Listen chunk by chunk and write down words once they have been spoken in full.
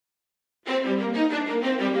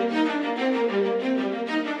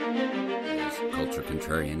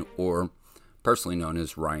Contrarian, or personally known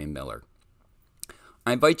as Ryan Miller.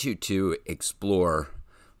 I invite you to explore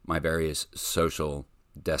my various social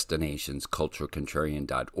destinations,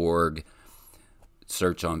 culturecontrarian.org.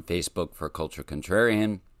 Search on Facebook for Culture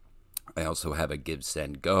Contrarian. I also have a Give,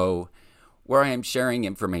 Send, Go, where I am sharing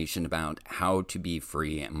information about how to be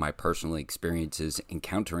free and my personal experiences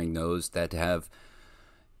encountering those that have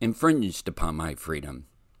infringed upon my freedom.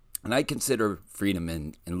 And I consider freedom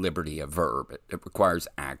and liberty a verb. It requires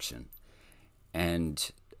action.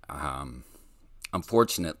 And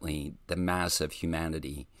unfortunately, the mass of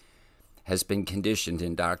humanity has been conditioned,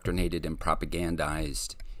 indoctrinated, and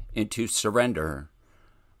propagandized into surrender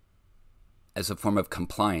as a form of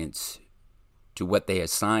compliance to what they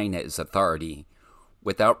assign as authority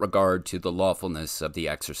without regard to the lawfulness of the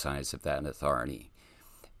exercise of that authority.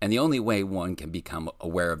 And the only way one can become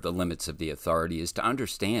aware of the limits of the authority is to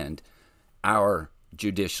understand our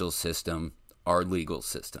judicial system, our legal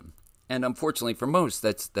system. And unfortunately for most,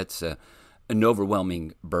 that's an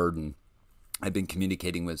overwhelming burden. I've been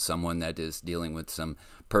communicating with someone that is dealing with some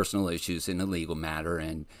personal issues in a legal matter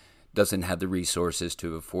and doesn't have the resources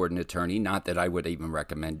to afford an attorney. Not that I would even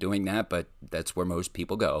recommend doing that, but that's where most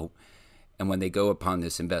people go. And when they go upon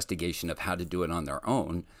this investigation of how to do it on their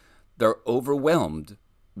own, they're overwhelmed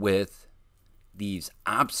with these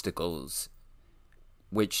obstacles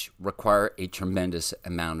which require a tremendous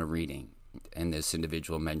amount of reading. And this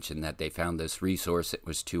individual mentioned that they found this resource. It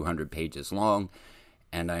was 200 pages long.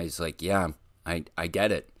 And I was like, yeah, I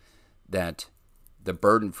get it, that the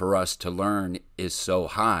burden for us to learn is so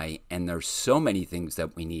high, and there's so many things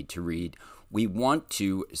that we need to read. We want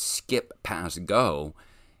to skip past go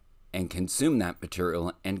and consume that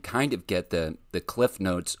material and kind of get the cliff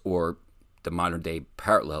notes, or the modern day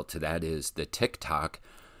parallel to that is the TikTok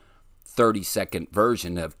 30-second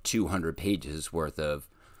version of 200 pages worth of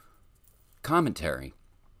commentary.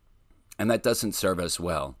 And that doesn't serve us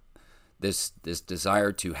well. This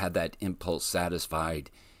desire to have that impulse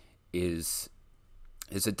satisfied is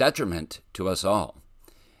a detriment to us all.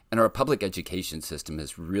 And our public education system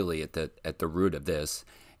is really at the root of this,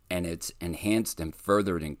 and it's enhanced and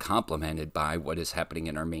furthered and complemented by what is happening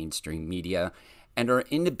in our mainstream media and our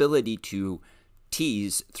inability to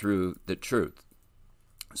tease through the truth.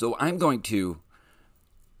 So I'm going to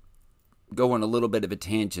go on a little bit of a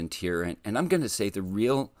tangent here, and I'm going to say the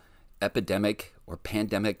real epidemic or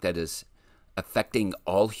pandemic that is affecting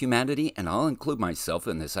all humanity, and I'll include myself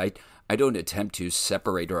in this. I don't attempt to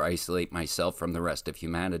separate or isolate myself from the rest of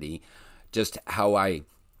humanity. Just how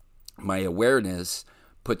my awareness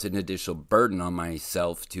puts an additional burden on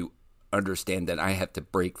myself to understand that I have to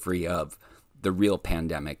break free of the real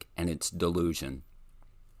pandemic and its delusion.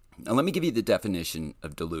 Now, let me give you the definition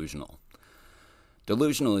of delusional.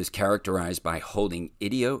 Delusional is characterized by holding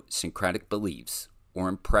idiosyncratic beliefs or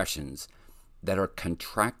impressions that are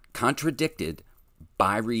contradicted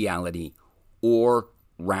by reality or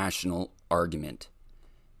rational argument,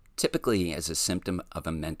 typically as a symptom of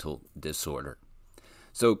a mental disorder.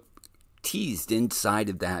 So, teased inside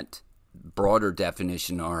of that broader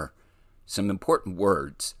definition are some important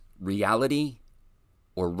words: reality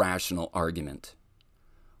or rational argument.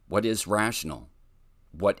 What is rational?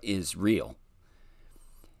 What is real?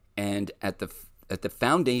 And at the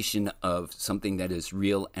foundation of something that is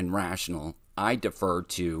real and rational, I defer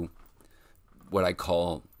to what I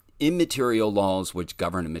call immaterial laws which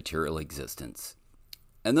govern a material existence.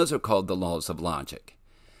 And those are called the laws of logic.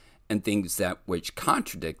 And things that which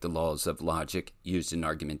contradict the laws of logic used in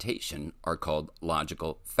argumentation are called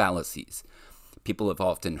logical fallacies. People have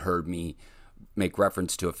often heard me make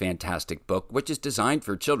reference to a fantastic book, which is designed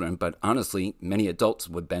for children, but honestly, many adults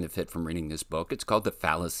would benefit from reading this book. It's called The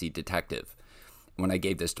Fallacy Detective. When I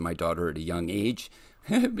gave this to my daughter at a young age,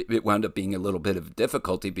 it wound up being a little bit of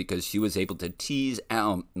difficulty because she was able to tease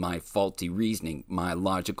out my faulty reasoning, my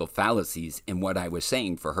logical fallacies in what I was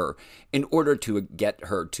saying for her in order to get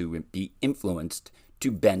her to be influenced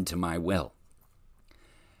to bend to my will.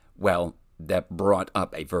 Well, that brought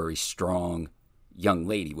up a very strong young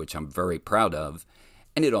lady, which I'm very proud of,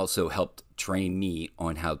 and it also helped train me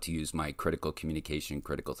on how to use my critical communication,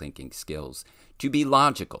 critical thinking skills to be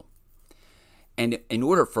logical. And in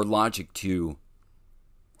order for logic to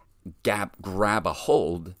grab a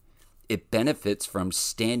hold, it benefits from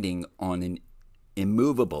standing on an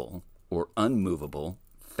immovable or unmovable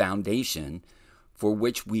foundation for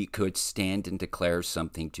which we could stand and declare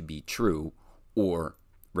something to be true or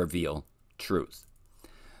reveal truth.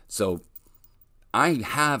 So I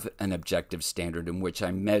have an objective standard in which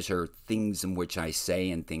I measure things in which I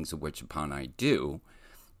say and things in which upon I do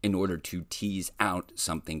in order to tease out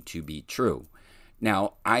something to be true.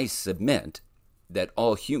 Now, I submit that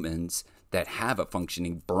all humans that have a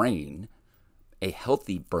functioning brain, a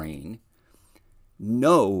healthy brain,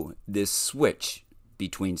 know this switch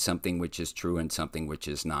between something which is true and something which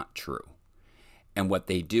is not true. And what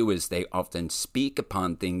they do is they often speak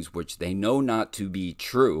upon things which they know not to be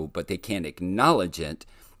true, but they can't acknowledge it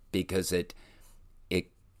because it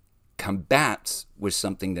combats with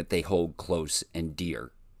something that they hold close and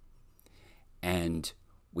dear. And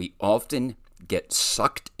we often get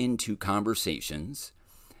sucked into conversations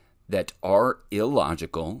that are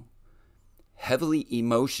illogical, heavily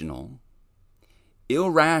emotional,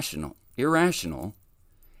 irrational,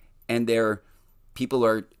 and people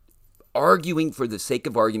are arguing for the sake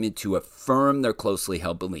of argument to affirm their closely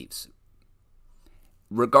held beliefs,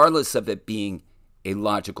 regardless of it being a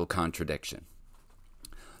logical contradiction.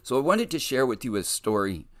 So I wanted to share with you a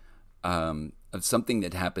story of something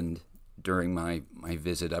that happened during my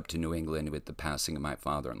visit up to New England with the passing of my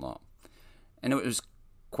father-in-law. And it was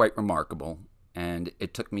quite remarkable, and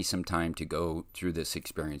it took me some time to go through this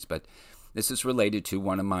experience. But this is related to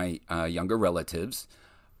one of my younger relatives.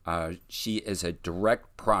 She is a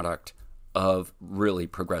direct product of really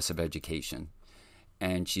progressive education.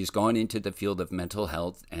 And she's gone into the field of mental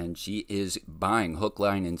health, and she is buying hook,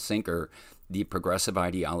 line, and sinker the progressive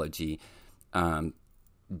ideology,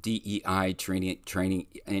 DEI training,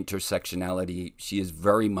 intersectionality. She is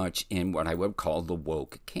very much in what I would call the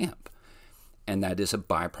woke camp. And that is a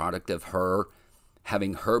byproduct of her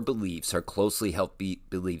having her beliefs, her closely held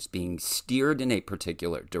beliefs being steered in a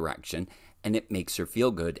particular direction, and it makes her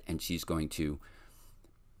feel good, and she's going to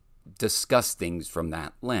discuss things from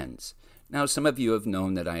that lens. Now, some of you have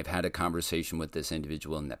known that I've had a conversation with this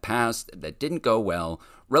individual in the past that didn't go well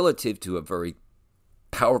relative to a very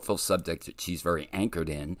powerful subject that she's very anchored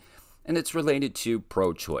in, and it's related to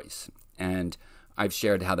pro-choice. And I've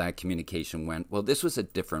shared how that communication went. Well, this was a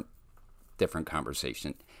different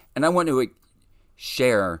conversation. And I want to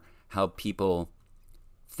share how people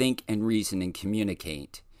think and reason and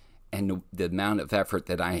communicate, and the amount of effort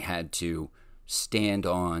that I had to stand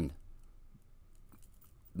on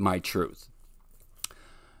my truth.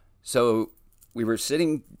 So we were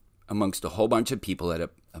sitting amongst a whole bunch of people at a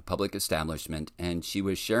public establishment, and she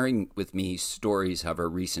was sharing with me stories of her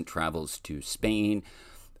recent travels to Spain,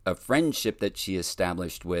 a friendship that she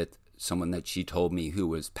established with someone that she told me who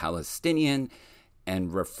was Palestinian,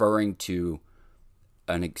 and referring to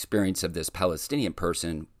an experience of this Palestinian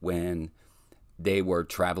person when they were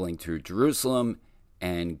traveling through Jerusalem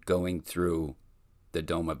and going through the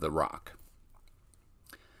Dome of the Rock.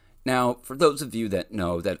 Now, for those of you that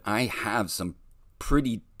know that I have some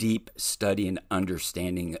pretty deep study and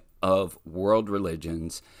understanding of world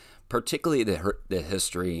religions, particularly the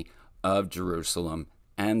history of Jerusalem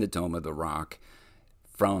and the Dome of the Rock,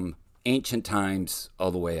 from ancient times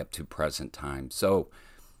all the way up to present time. So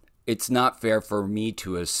it's not fair for me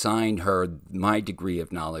to assign her my degree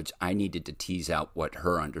of knowledge. I needed to tease out what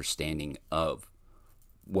her understanding of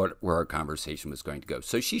where our conversation was going to go.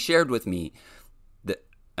 So she shared with me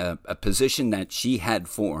a position that she had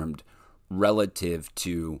formed relative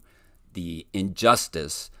to the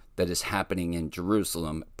injustice that is happening in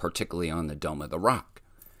Jerusalem, particularly on the Dome of the Rock.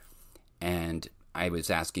 And I was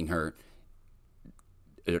asking her,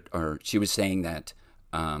 or she was saying that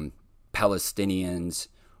Palestinians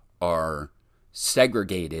are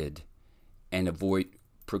segregated and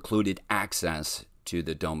precluded access to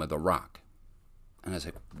the Dome of the Rock. And I was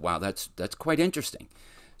like, wow, that's quite interesting.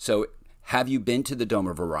 So have you been to the Dome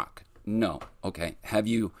of the Rock? No. Okay.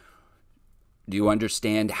 Do you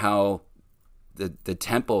understand how the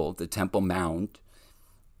temple mount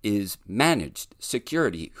is managed?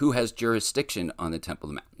 Security. Who has jurisdiction on the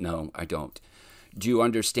Temple Mount? No, I don't. Do you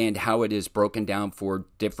understand how it is broken down for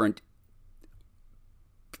different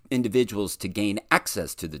individuals to gain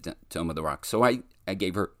access to the Dome of the Rock? So I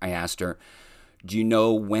asked her, do you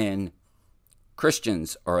know when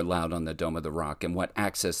Christians are allowed on the Dome of the Rock and what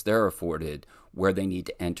access they're afforded, where they need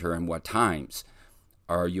to enter and what times?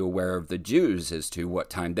 Are you aware of the Jews as to what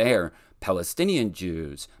time they're? Palestinian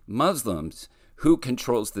Jews, Muslims, who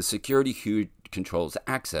controls the security, who controls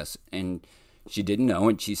access? And she didn't know,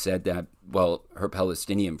 and she said that, well, her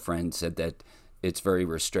Palestinian friend said that it's very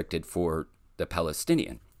restricted for the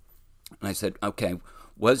Palestinian. And I said, okay,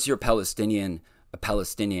 was your Palestinian a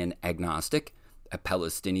Palestinian agnostic, a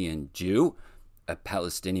Palestinian Jew, a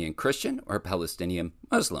Palestinian Christian, or a Palestinian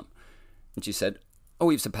Muslim? And she said, oh,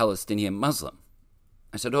 he's a Palestinian Muslim.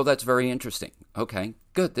 I said, oh, that's very interesting. Okay,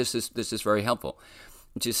 good. This is very helpful.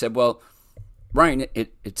 And she said, well, Ryan,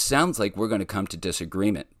 it sounds like we're going to come to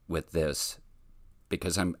disagreement with this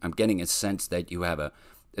because I'm getting a sense that you have a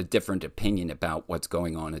different opinion about what's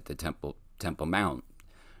going on at the Temple Mount.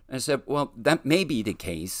 I said, well, that may be the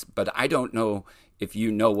case, but I don't know if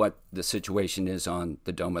you know what the situation is on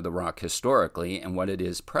the Dome of the Rock historically and what it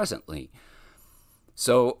is presently.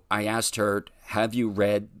 So I asked her, have you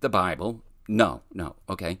read the Bible? No.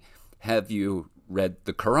 Okay. Have you read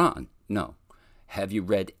the Quran? No. Have you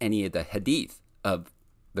read any of the hadith of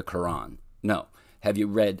the Quran? No. Have you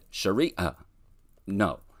read Sharia?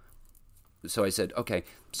 No. So I said, okay,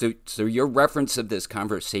 so your reference of this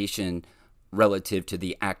conversation relative to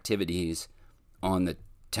the activities on the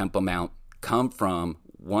Temple Mount come from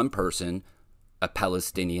one person, a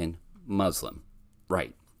Palestinian Muslim.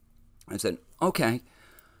 Right. I said, okay,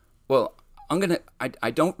 well,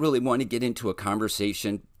 I don't really want to get into a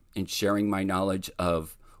conversation in sharing my knowledge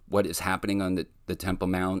of what is happening on the Temple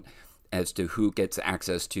Mount as to who gets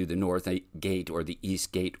access to the North Gate or the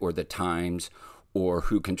East Gate or the Times or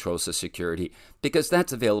who controls the security, because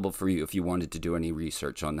that's available for you if you wanted to do any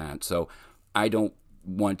research on that. So I don't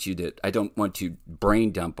want to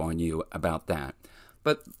brain dump on you about that.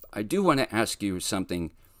 But I do want to ask you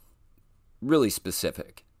something really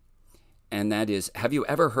specific. And that is, have you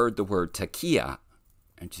ever heard the word taqiyya?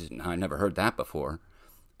 And she said, no, I never heard that before.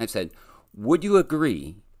 I said, would you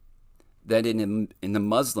agree that in the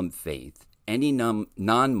Muslim faith, any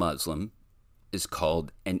non-Muslim is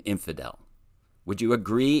called an infidel? Would you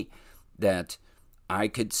agree that I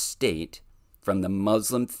could state from the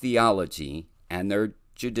Muslim theology and their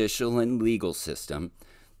judicial and legal system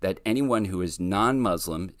that anyone who is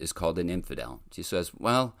non-Muslim is called an infidel? She says,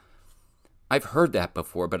 well, I've heard that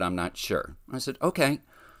before, but I'm not sure. I said, okay,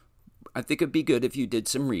 I think it'd be good if you did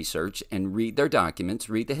some research and read their documents,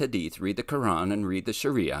 read the Hadith, read the Quran, and read the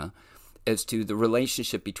Sharia as to the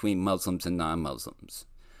relationship between Muslims and non-Muslims.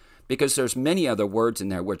 Because there's many other words in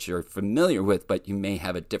there which you're familiar with, but you may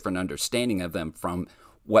have a different understanding of them from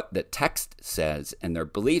what the text says and their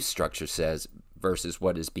belief structure says versus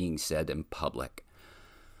what is being said in public.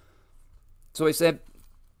 So I said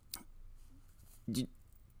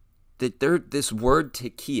that this word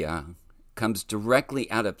taqiyya comes directly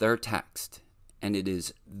out of their text, and it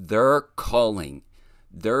is their calling,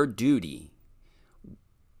 their duty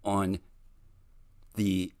on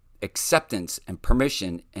the acceptance and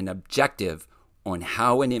permission and objective on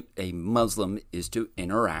how a Muslim is to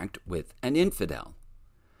interact with an infidel.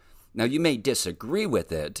 Now, you may disagree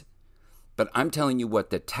with it, but I'm telling you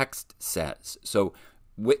what the text says. So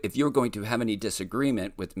if you're going to have any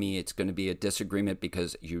disagreement with me, it's going to be a disagreement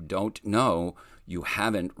because you don't know, you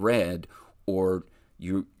haven't read, or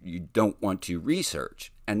you don't want to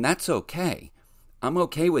research. And that's okay. I'm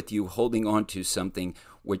okay with you holding on to something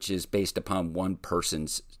which is based upon one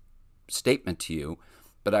person's statement to you,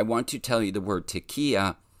 but I want to tell you the word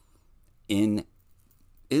taqiyya in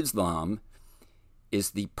Islam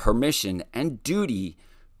is the permission and duty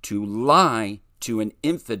to lie to an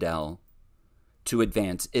infidel to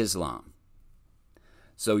advance Islam.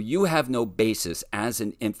 So you have no basis as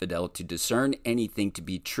an infidel to discern anything to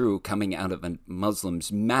be true coming out of a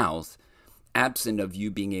Muslim's mouth, absent of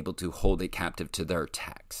you being able to hold it captive to their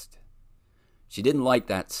text. She didn't like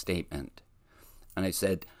that statement. And I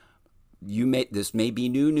said, this may be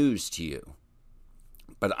new news to you,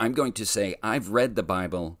 but I'm going to say I've read the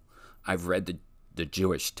Bible, I've read the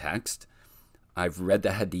Jewish text, I've read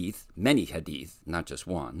the Hadith, many Hadith, not just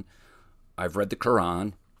one, I've read the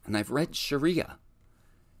Quran, and I've read Sharia.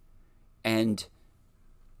 And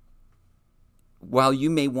while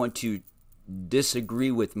you may want to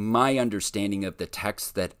disagree with my understanding of the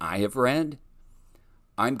text that I have read,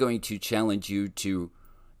 I'm going to challenge you to,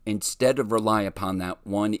 instead of rely upon that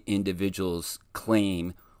one individual's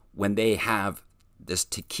claim when they have this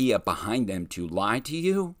taqiyya behind them to lie to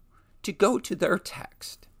you, to go to their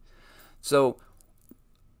text. So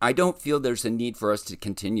I don't feel there's a need for us to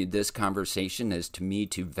continue this conversation as to me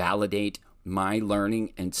to validate my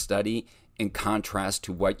learning and study in contrast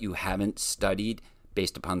to what you haven't studied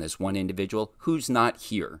based upon this one individual who's not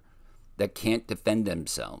here, that can't defend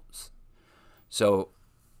themselves. So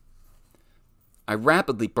I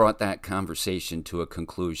rapidly brought that conversation to a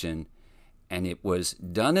conclusion, and it was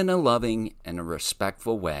done in a loving and a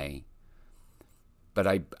respectful way. But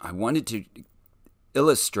I wanted to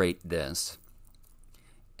illustrate this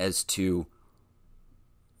as to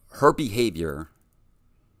her behavior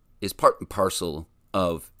is part and parcel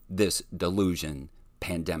of this delusion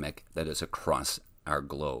pandemic that is across our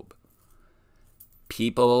globe.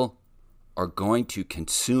 People are going to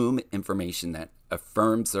consume information that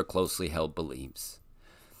affirms their closely held beliefs.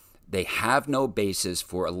 They have no basis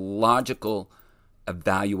for a logical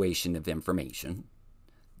evaluation of information.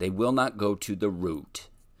 They will not go to the root,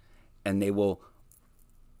 and they will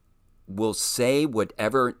will say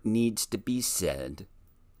whatever needs to be said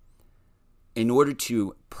in order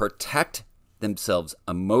to protect themselves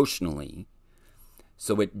emotionally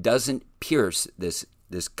so it doesn't pierce this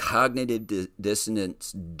cognitive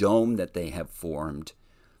dissonance dome that they have formed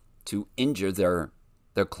to injure their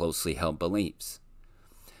closely held beliefs.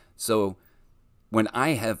 So when I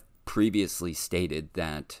have previously stated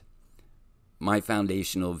that my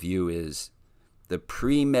foundational view is the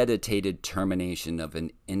premeditated termination of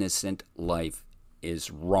an innocent life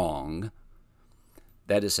is wrong,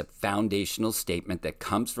 that is a foundational statement that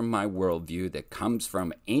comes from my worldview, that comes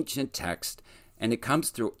from ancient text, and it comes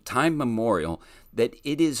through time memorial, that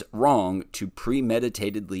it is wrong to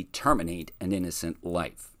premeditatedly terminate an innocent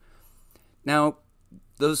life. Now,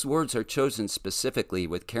 those words are chosen specifically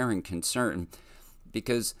with care and concern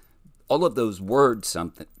because all of those words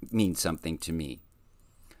mean something to me.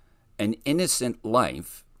 An innocent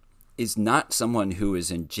life is not someone who is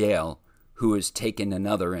in jail who has taken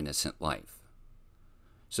another innocent life.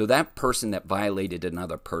 So that person that violated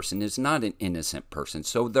another person is not an innocent person.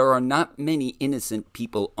 So there are not many innocent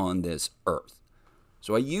people on this earth.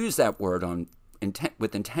 So I use that word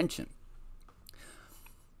with intention.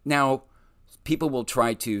 Now, people will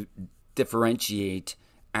try to differentiate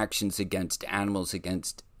actions against animals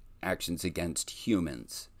against actions against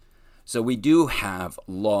humans. So we do have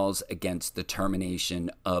laws against the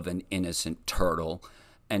termination of an innocent turtle,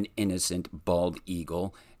 an innocent bald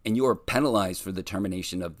eagle, and you are penalized for the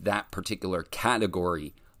termination of that particular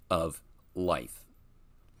category of life.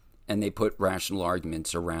 And they put rational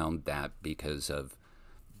arguments around that because of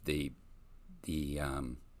the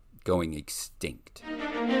going extinct.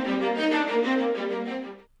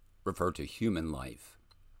 Refer to human life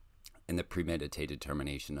and the premeditated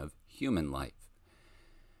termination of human life.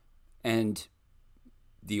 And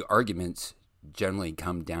the arguments generally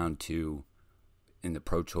come down to, in the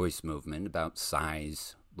pro-choice movement, about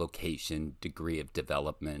size, location, degree of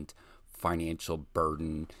development, financial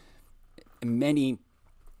burden, many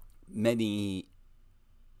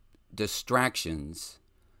distractions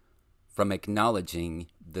from acknowledging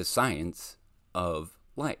the science of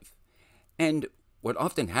life. And what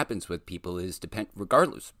often happens with people is,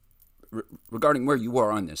 regarding where you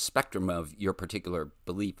are on the spectrum of your particular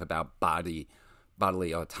belief about bodily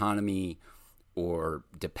autonomy or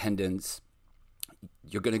dependence,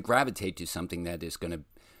 you're going to gravitate to something that is going to,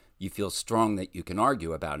 you feel strong that you can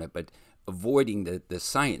argue about it, but avoiding the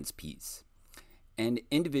science piece. And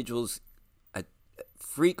individuals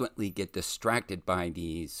frequently get distracted by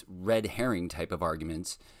these red herring type of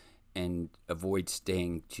arguments and avoid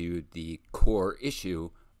staying to the core issue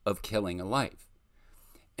of killing a life.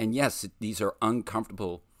 And yes, these are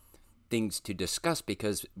uncomfortable things to discuss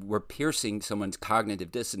because we're piercing someone's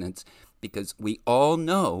cognitive dissonance, because we all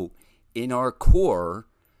know in our core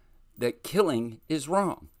that killing is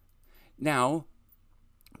wrong. Now,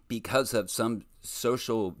 because of some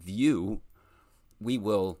social view, we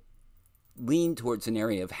will lean towards an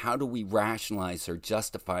area of how do we rationalize or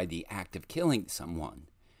justify the act of killing someone.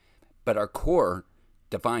 But our core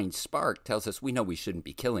divine spark tells us we know we shouldn't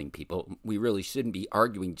be killing people. We really shouldn't be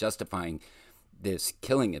arguing, justifying this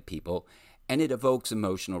killing of people. And it evokes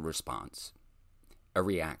emotional response, a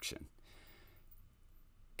reaction.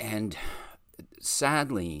 And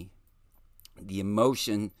sadly, the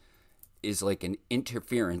emotion is like an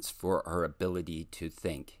interference for our ability to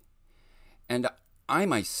think. And I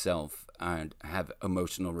myself have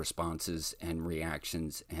emotional responses and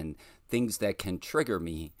reactions and things that can trigger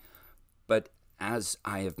me. But as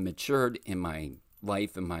I have matured in my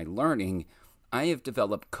life and my learning, I have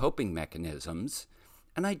developed coping mechanisms.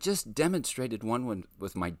 And I just demonstrated one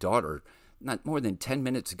with my daughter not more than 10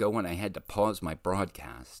 minutes ago when I had to pause my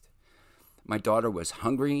broadcast. My daughter was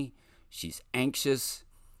hungry, she's anxious,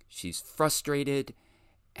 she's frustrated,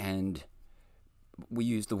 and we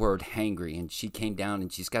used the word hangry, and she came down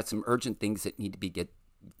and she's got some urgent things that need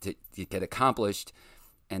to get accomplished,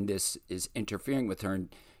 and this is interfering with her.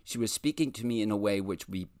 And she was speaking to me in a way which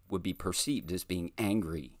would be perceived as being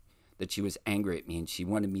angry, that she was angry at me and she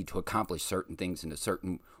wanted me to accomplish certain things in a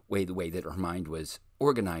certain way, the way that her mind was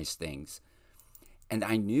organized things. And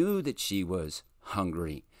I knew that she was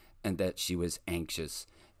hungry and that she was anxious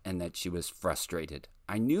and that she was frustrated.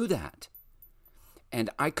 I knew that. And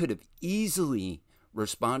I could have easily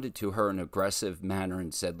responded to her in an aggressive manner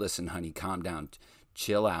and said, listen, honey, calm down,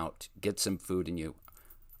 chill out, get some food in you.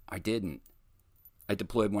 I didn't. I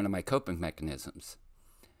deployed one of my coping mechanisms.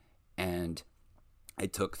 And I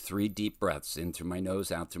took 3 deep breaths in through my nose,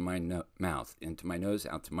 out through my mouth, into my nose,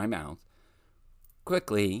 out through my mouth.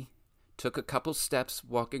 Quickly took a couple steps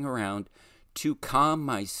walking around to calm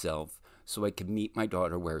myself so I could meet my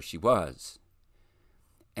daughter where she was,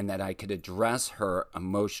 and that I could address her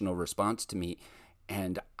emotional response to me.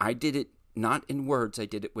 And I did it not in words, I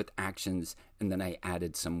did it with actions, and then I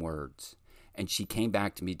added some words. And she came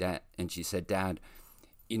back to me, Dad, and she said, Dad,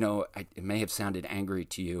 it may have sounded angry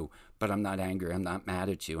to you, but I'm not angry. I'm not mad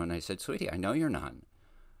at you. And I said, sweetie, I know you're not.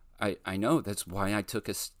 I know. That's why I took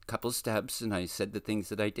a couple steps and I said the things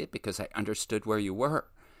that I did, because I understood where you were.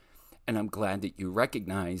 And I'm glad that you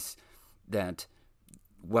recognize that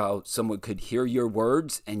while someone could hear your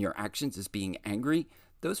words and your actions as being angry,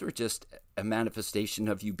 those were just a manifestation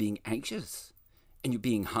of you being anxious and you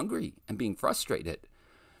being hungry and being frustrated.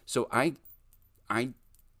 So I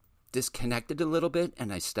disconnected a little bit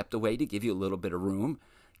and I stepped away to give you a little bit of room,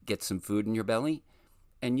 get some food in your belly.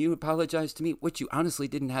 And you apologized to me, which you honestly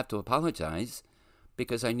didn't have to apologize,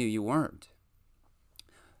 because I knew you weren't.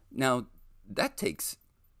 Now, that takes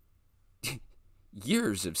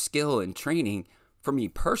years of skill and training for me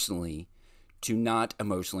personally to not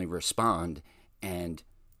emotionally respond and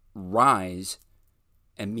rise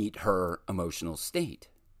and meet her emotional state.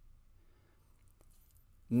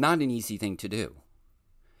 Not an easy thing to do.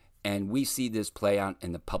 And we see this play out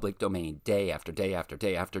in the public domain day after day after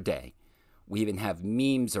day after day. We even have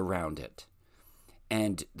memes around it.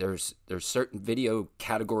 And there's certain video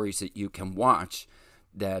categories that you can watch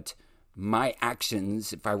that my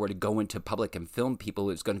actions, if I were to go into public and film people,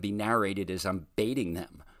 is going to be narrated as I'm baiting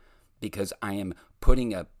them, because I am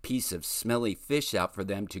putting a piece of smelly fish out for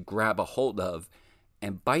them to grab a hold of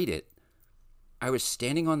and bite it. I was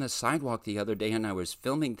standing on the sidewalk the other day and I was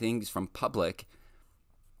filming things from public,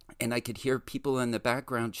 and I could hear people in the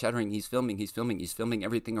background shouting, he's filming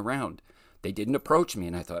everything around. They didn't approach me,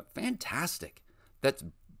 and I thought, fantastic. That's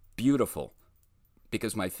beautiful,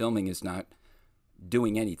 because my filming is not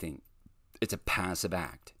doing anything. It's a passive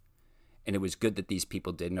act. And it was good that these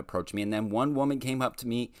people didn't approach me. And then one woman came up to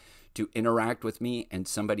me to interact with me, and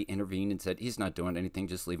somebody intervened and said, he's not doing anything,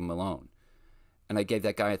 just leave him alone. And I gave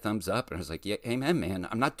that guy a thumbs up, and I was like, yeah, amen, man.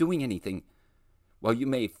 I'm not doing anything. While you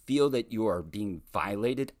may feel that you are being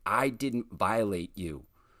violated, I didn't violate you.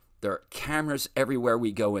 There are cameras everywhere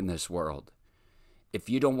we go in this world. If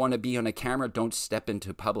you don't want to be on a camera, don't step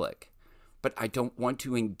into public. But I don't want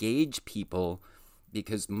to engage people,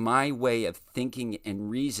 because my way of thinking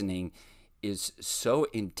and reasoning is so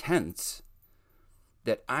intense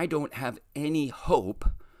that I don't have any hope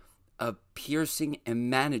of piercing and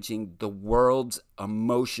managing the world's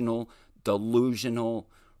emotional, delusional,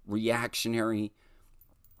 reactionary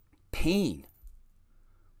pain.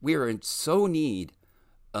 We are in so need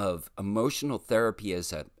of emotional therapy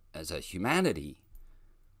as a humanity.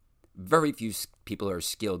 Very few people are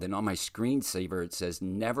skilled, and on my screensaver it says,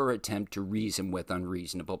 never attempt to reason with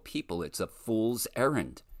unreasonable people. It's a fool's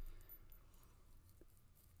errand.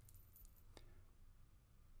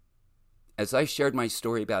 As I shared my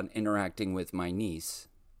story about interacting with my niece,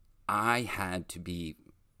 I had to be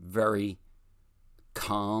very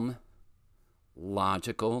calm,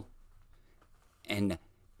 logical, and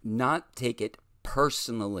not take it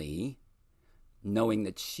personally, knowing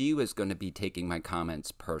that she was going to be taking my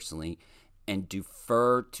comments personally, and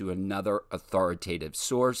defer to another authoritative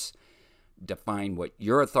source, define what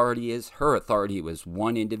your authority is. Her authority was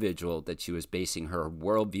one individual, that she was basing her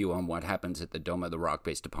worldview on what happens at the Dome of the Rock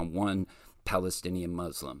based upon one Palestinian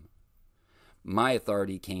Muslim. My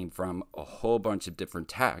authority came from a whole bunch of different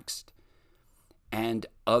texts and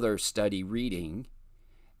other study reading,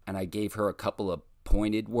 and I gave her a couple of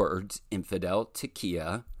pointed words, infidel,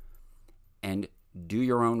 taqiyya, and do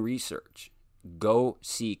your own research. Go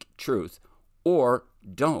seek truth, or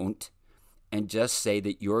don't, and just say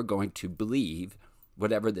that you're going to believe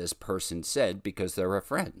whatever this person said because they're a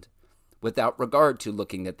friend, without regard to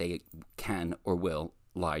looking that they can or will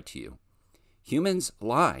lie to you. Humans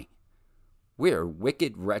lie. We're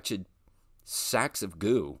wicked, wretched sacks of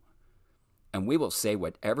goo, and we will say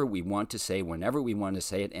whatever we want to say whenever we want to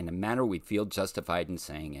say it in a manner we feel justified in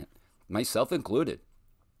saying it, myself included.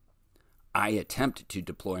 I attempt to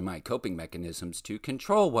deploy my coping mechanisms to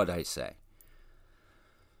control what I say.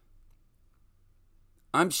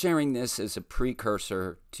 I'm sharing this as a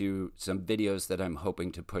precursor to some videos that I'm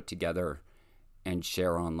hoping to put together and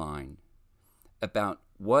share online about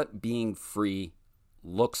what being free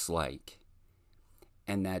looks like,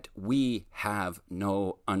 and that we have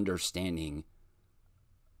no understanding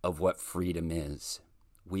of what freedom is.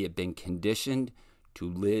 We have been conditioned to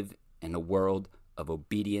live in a world of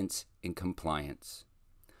obedience and compliance.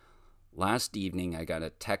 Last evening, I got a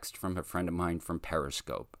text from a friend of mine from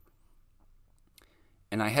Periscope,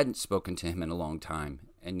 and I hadn't spoken to him in a long time,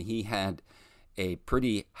 and he had a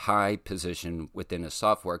pretty high position within a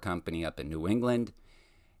software company up in New England,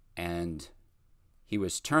 and he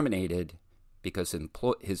was terminated because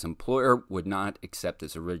his employer would not accept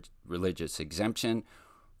his religious exemption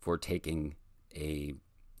for taking a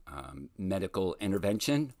medical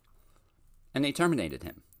intervention, and they terminated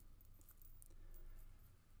him.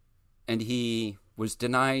 And he was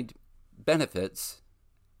denied benefits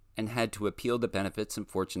and had to appeal the benefits, and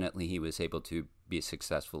fortunately he was able to be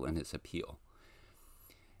successful in his appeal.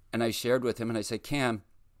 And I shared with him, and I said, Cam,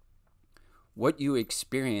 what you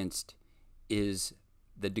experienced is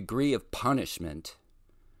the degree of punishment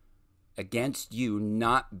against you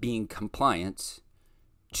not being compliant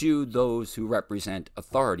to those who represent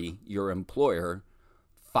authority, your employer,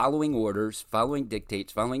 following orders, following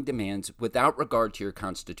dictates, following demands without regard to your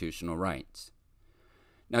constitutional rights.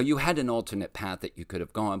 Now, you had an alternate path that you could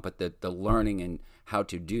have gone, but the learning and how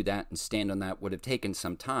to do that and stand on that would have taken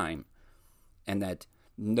some time, and that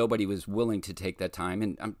nobody was willing to take that time.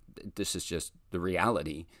 And this is just the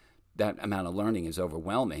reality. That amount of learning is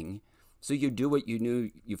overwhelming. So you do what you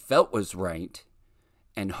knew you felt was right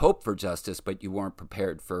and hope for justice, but you weren't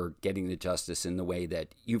prepared for getting the justice in the way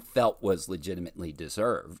that you felt was legitimately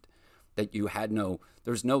deserved, that you had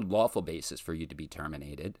there's no lawful basis for you to be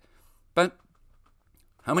terminated. But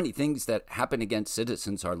how many things that happen against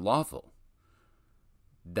citizens are lawful?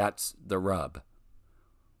 That's the rub.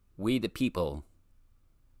 We, the people,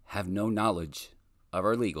 have no knowledge of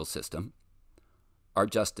our legal system, our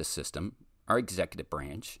justice system, our executive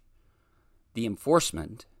branch, the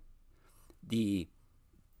enforcement, the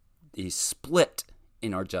split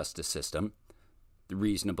in our justice system, the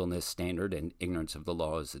reasonableness standard and ignorance of the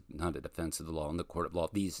law is not a defense of the law in the court of law,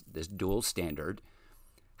 this dual standard,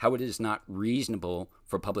 how it is not reasonable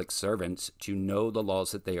for public servants to know the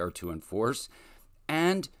laws that they are to enforce,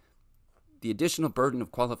 and the additional burden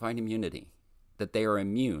of qualified immunity, that they are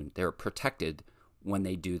immune, they are protected when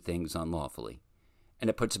they do things unlawfully. And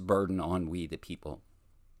it puts a burden on we, the people.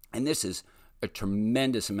 And this is a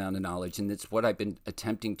tremendous amount of knowledge, and it's what I've been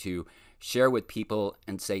attempting to share with people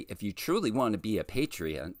and say, if you truly want to be a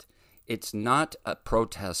patriot, it's not a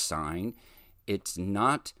protest sign, it's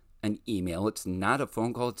not an email, it's not a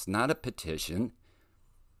phone call, it's not a petition,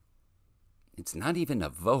 it's not even a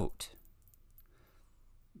vote.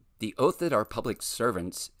 The oath that our public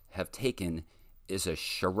servants have taken is a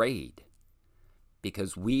charade,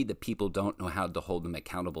 because we, the people, don't know how to hold them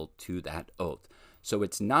accountable to that oath. So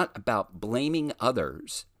it's not about blaming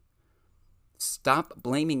others. Stop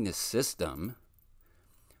blaming the system.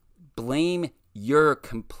 Blame your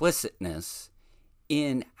complicitness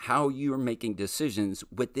in how you're making decisions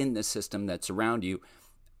within the system that's around you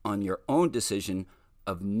on your own decision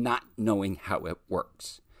of not knowing how it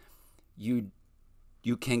works. You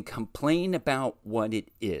can complain about what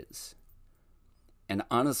it is. And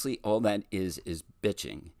honestly, all that is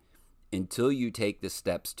bitching until you take the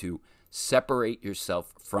steps to separate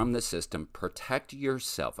yourself from the system, protect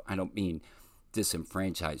yourself. I don't mean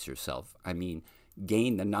disenfranchise yourself. I mean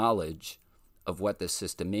gain the knowledge of what the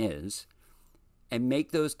system is and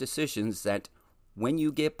make those decisions that when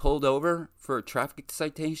you get pulled over for a traffic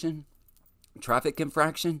citation, traffic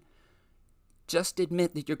infraction, just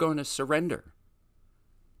admit that you're going to surrender.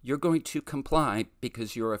 You're going to comply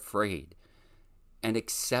because you're afraid. And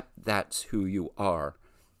accept that's who you are,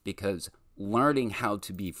 because learning how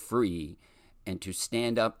to be free and to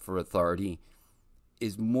stand up for authority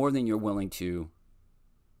is more than you're willing to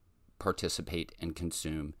participate and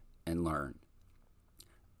consume and learn.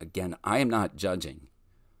 Again, I am not judging.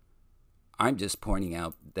 I'm just pointing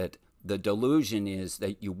out that the delusion is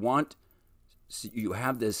that you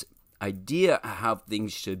have this idea of how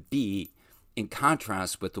things should be in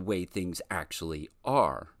contrast with the way things actually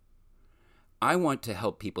are. I want to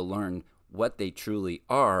help people learn what they truly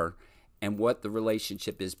are and what the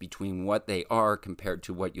relationship is between what they are compared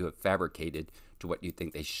to what you have fabricated to what you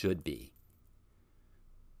think they should be.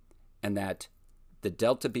 And that the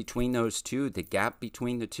delta between those two, the gap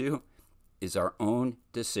between the two, is our own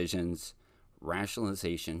decisions,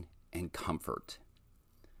 rationalization, and comfort.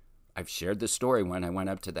 I've shared the story when I went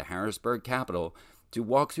up to the Harrisburg Capitol to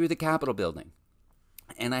walk through the Capitol building.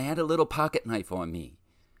 And I had a little pocket knife on me.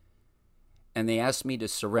 And they asked me to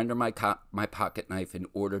surrender my pocket knife in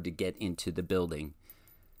order to get into the building.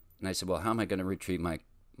 And I said, well, how am I going to retrieve my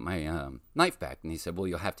knife back? And he said, well,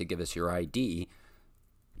 you'll have to give us your ID,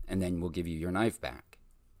 and then we'll give you your knife back.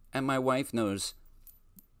 And my wife knows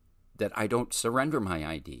that I don't surrender my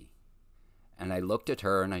ID. And I looked at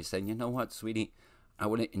her and I said, you know what, sweetie? I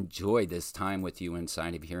want to enjoy this time with you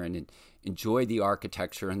inside of here and enjoy the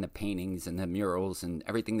architecture and the paintings and the murals and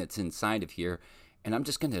everything that's inside of here. And I'm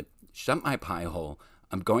just going to shut my pie hole.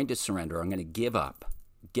 I'm going to surrender. I'm going to give up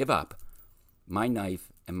my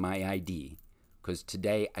knife and my ID, because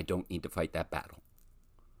today I don't need to fight that battle.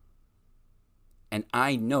 And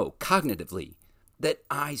I know cognitively that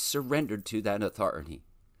I surrendered to that authority.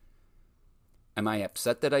 Am I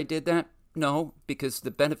upset that I did that? No, because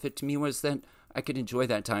the benefit to me was that I could enjoy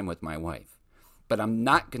that time with my wife. But I'm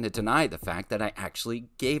not going to deny the fact that I actually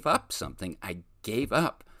gave up something. I gave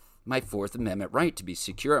up my Fourth Amendment right to be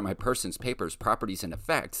secure in my persons, papers, properties, and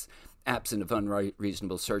effects, absent of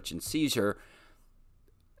unreasonable search and seizure,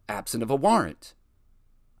 absent of a warrant.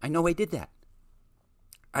 I know I did that.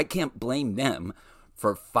 I can't blame them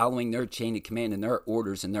for following their chain of command and their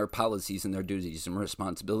orders and their policies and their duties and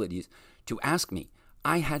responsibilities to ask me.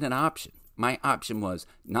 I had an option. My option was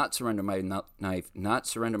not surrender my knife, not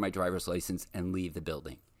surrender my driver's license, and leave the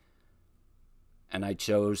building. And I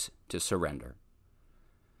chose to surrender.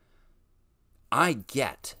 I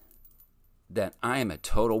get that I am a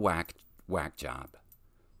total whack job,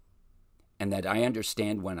 and that I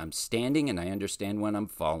understand when I'm standing and I understand when I'm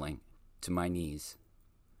falling to my knees.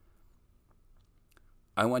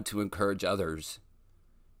 I want to encourage others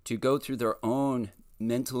to go through their own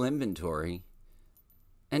mental inventory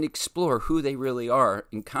and explore who they really are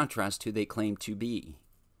in contrast to who they claim to be.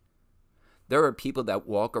 There are people that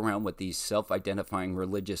walk around with these self-identifying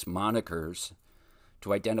religious monikers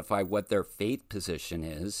to identify what their faith position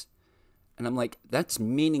is. And I'm like, that's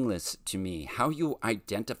meaningless to me. How you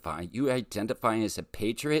identify as a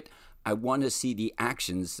patriot. I want to see the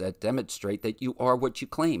actions that demonstrate that you are what you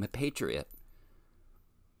claim, a patriot.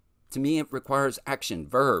 To me, it requires action,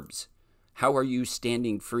 verbs. How are you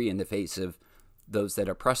standing free in the face of those that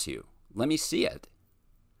oppress you? Let me see it.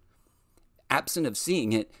 Absent of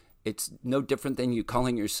seeing it, it's no different than you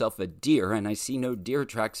calling yourself a deer, and I see no deer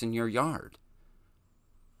tracks in your yard.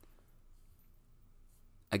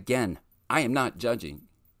 Again, I am not judging.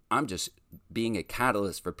 I'm just being a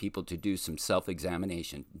catalyst for people to do some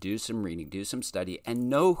self-examination, do some reading, do some study, and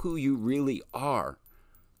know who you really are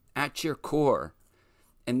at your core.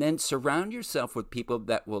 And then surround yourself with people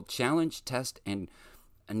that will challenge, test, and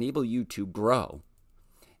enable you to grow.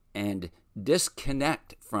 And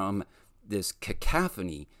disconnect from this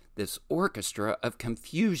cacophony, this orchestra of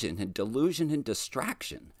confusion and delusion and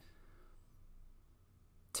distraction.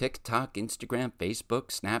 TikTok, Instagram, Facebook,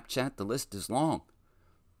 Snapchat, the list is long.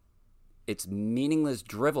 It's meaningless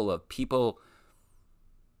drivel of people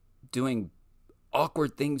doing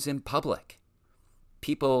awkward things in public.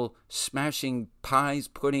 People smashing pies,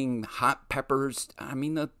 putting hot peppers. I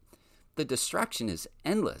mean, the distraction is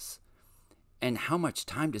endless. And how much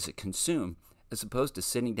time does it consume as opposed to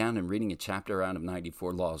sitting down and reading a chapter out of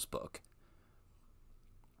 94 Laws book?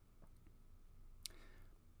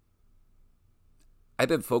 I've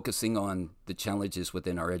been focusing on the challenges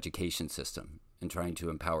within our education system and trying to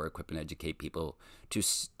empower, equip, and educate people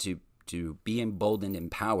to be emboldened,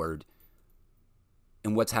 empowered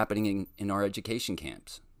in what's happening in our education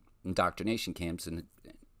camps, indoctrination camps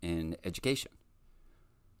in education.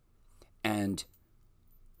 And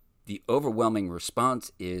the overwhelming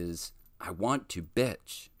response is, I want to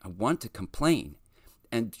bitch. I want to complain.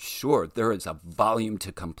 And sure, there is a volume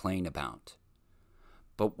to complain about.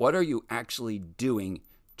 But what are you actually doing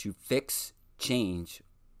to fix, change,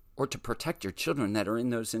 or to protect your children that are in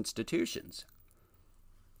those institutions?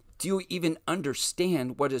 Do you even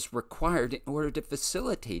understand what is required in order to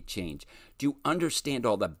facilitate change? Do you understand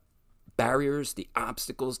all the barriers, the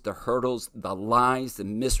obstacles, the hurdles, the lies, the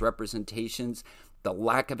misrepresentations, the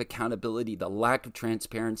lack of accountability, the lack of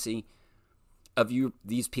transparency of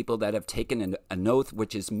these people that have taken an oath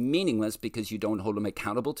which is meaningless because you don't hold them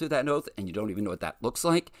accountable to that oath and you don't even know what that looks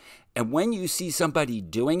like? And when you see somebody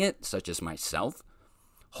doing it, such as myself,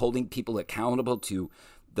 holding people accountable to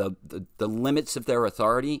the limits of their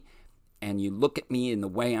authority, and you look at me in the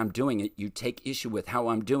way I'm doing it, you take issue with how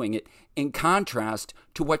I'm doing it, in contrast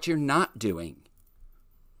to what you're not doing.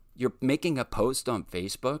 You're making a post on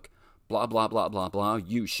Facebook, blah, blah, blah, blah, blah,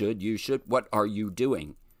 you should. What are you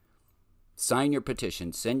doing? Sign your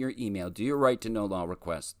petition, send your email, do your right to know law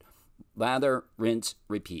request. Lather, rinse,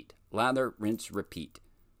 repeat. Lather, rinse, repeat.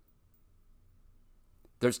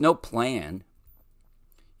 There's no plan.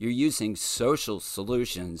 You're using social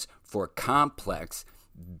solutions for complex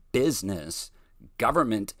business,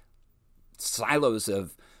 government silos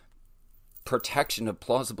of protection of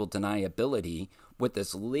plausible deniability with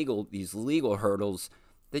these legal hurdles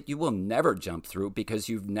that you will never jump through because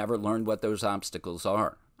you've never learned what those obstacles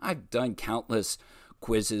are. I've done countless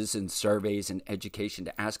quizzes and surveys and education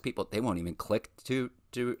to ask people. They won't even click to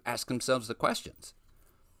ask themselves the questions.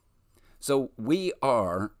 So we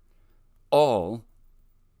are all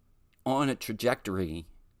on a trajectory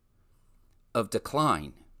of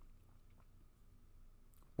decline.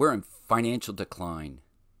 We're in financial decline.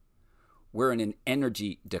 We're in an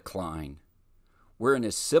energy decline. We're in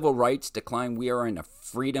a civil rights decline. We are in a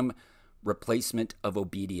freedom replacement of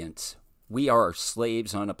obedience. We are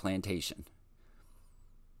slaves on a plantation.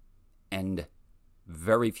 And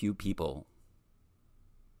very few people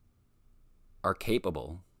are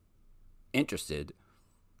capable, interested,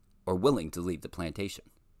 or willing to leave the plantation.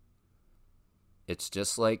 It's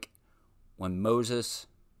just like when Moses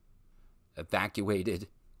evacuated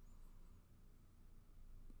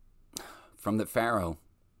from the Pharaoh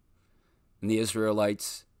and the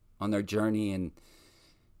Israelites on their journey in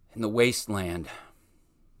the wasteland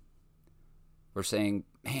were saying,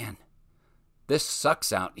 man, this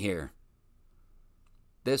sucks out here.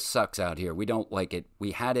 This sucks out here. We don't like it.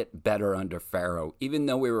 We had it better under Pharaoh, even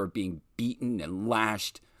though we were being beaten and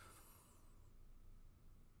lashed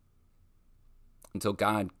until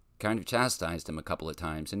God kind of chastised him a couple of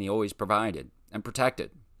times, and he always provided and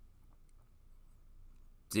protected.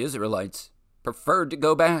 The Israelites preferred to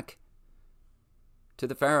go back to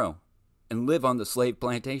the Pharaoh and live on the slave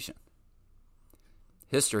plantation.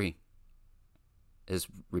 History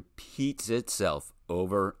repeats itself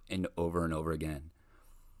over and over and over again.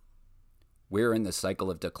 We're in the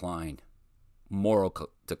cycle of decline, moral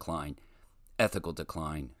decline, ethical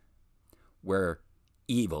decline, where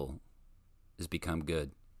evil has become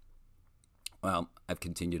good. Well, I've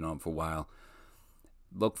continued on for a while.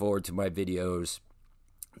 Look forward to my videos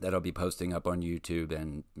that I'll be posting up on YouTube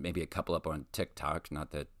and maybe a couple up on TikTok.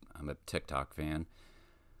 Not that I'm a TikTok fan.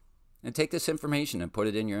 And take this information and put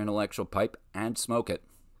it in your intellectual pipe and smoke it.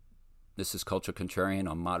 This is Culture Contrarian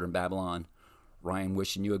on Modern Babylon. Ryan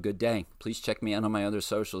wishing you a good day. Please check me out on my other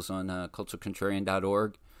socials on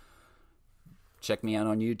culturecontrarian.org. Check me out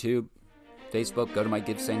on YouTube, Facebook. Go to my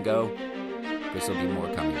Give, Send, Go. There'll be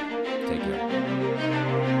more coming. Take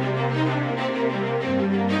care.